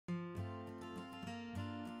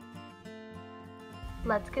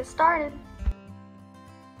Let's get started.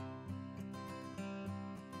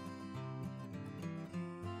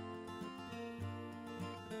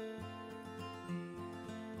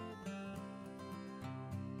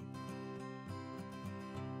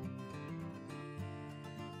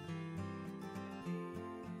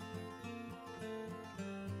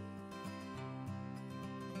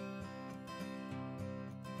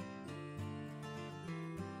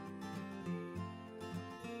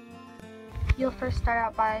 You'll first start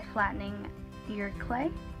out by flattening your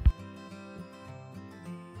clay.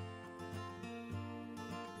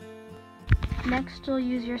 Next, you'll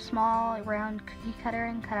use your small round cookie cutter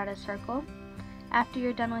and cut out a circle. After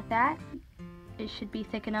you're done with that, it should be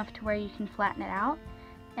thick enough to where you can flatten it out.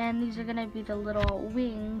 And these are going to be the little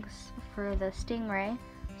wings for the stingray.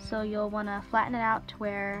 So you'll want to flatten it out to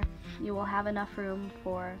where you will have enough room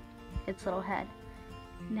for its little head.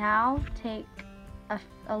 Now take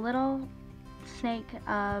a little snake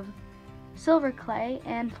of silver clay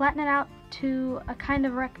and flatten it out to a kind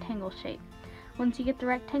of rectangle shape. Once you get the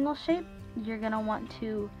rectangle shape, you're going to want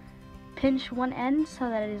to pinch one end so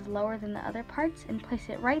that it is lower than the other parts and place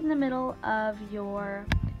it right in the middle of your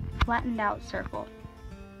flattened out circle.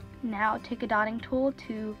 Now take a dotting tool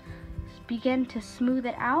to begin to smooth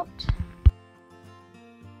it out.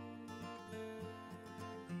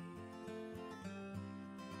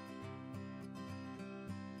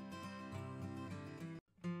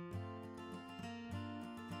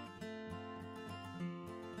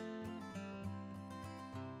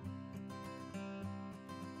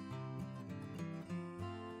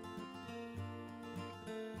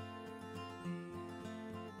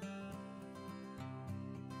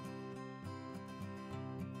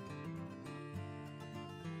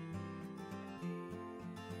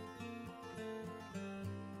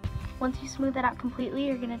 Once you smooth it out completely,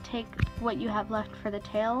 you're going to take what you have left for the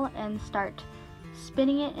tail and start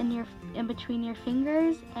spinning it in between your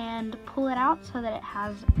fingers and pull it out so that it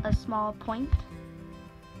has a small point.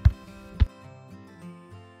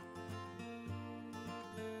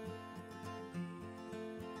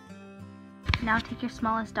 Now take your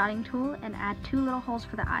smallest dotting tool and add 2 little holes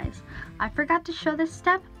for the eyes. I forgot to show this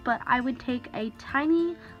step, but I would take a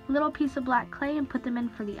tiny little piece of black clay and put them in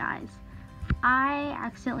for the eyes. I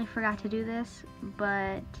accidentally forgot to do this,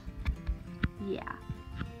 but yeah.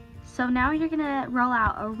 So now you're gonna roll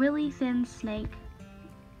out a really thin snake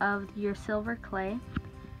of your silver clay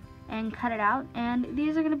and cut it out, and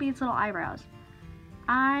these are gonna be its little eyebrows.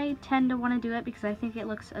 I tend to want to do it because I think it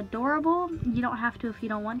looks adorable. You don't have to if you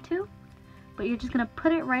don't want to, but you're just gonna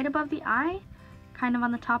put it right above the eye, kind of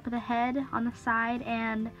on the top of the head, on the side,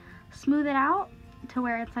 and smooth it out to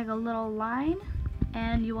where it's like a little line,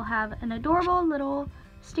 and you will have an adorable little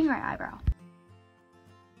stingray eyebrow.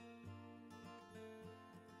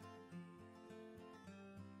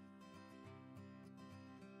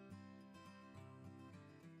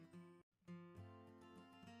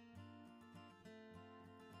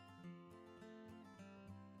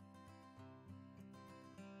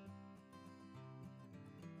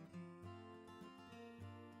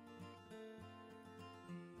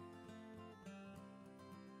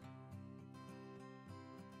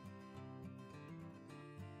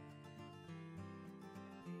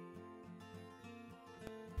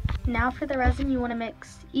 Now for the resin, you want to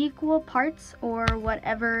mix equal parts or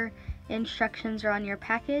whatever instructions are on your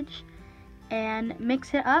package and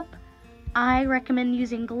mix it up. I recommend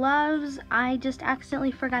using gloves. I just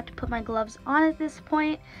accidentally forgot to put my gloves on at this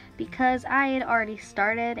point because I had already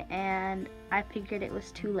started and I figured it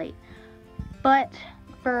was too late. But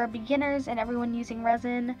for beginners and everyone using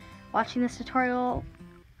resin watching this tutorial,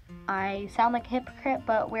 I sound like a hypocrite,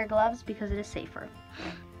 but wear gloves because it is safer.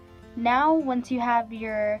 Now, once you have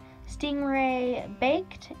your stingray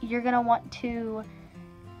baked, you're going to want to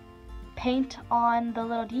paint on the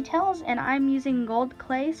little details, and I'm using gold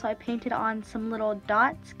clay, so I painted on some little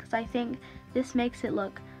dots because I think this makes it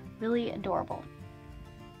look really adorable.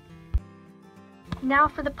 Now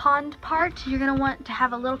for the pond part, you're going to want to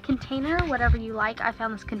have a little container, whatever you like. I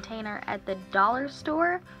found this container at the dollar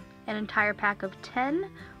store, an entire pack of 10,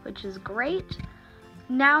 which is great.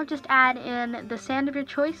 Now just add in the sand of your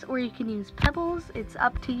choice, or you can use pebbles, it's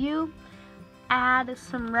up to you. Add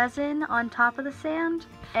some resin on top of the sand,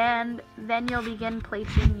 and then you'll begin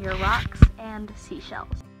placing your rocks and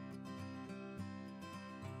seashells.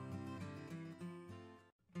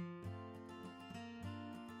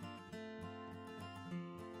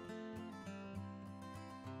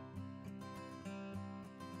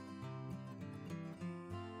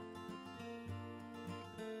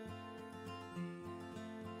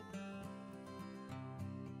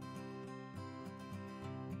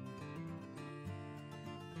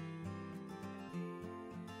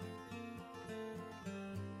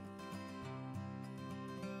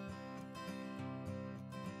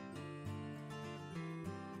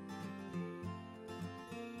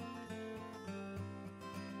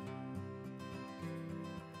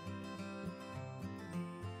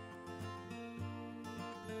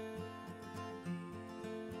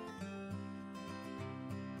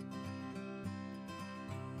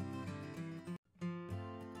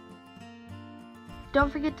 Don't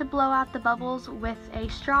forget to blow out the bubbles with a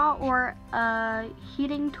straw or a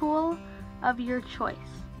heating tool of your choice.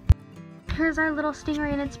 Here's our little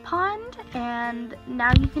stingray in its pond, and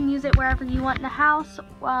now you can use it wherever you want in the house.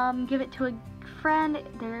 Give it to a friend.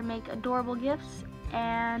 They make adorable gifts,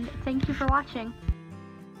 and thank you for watching.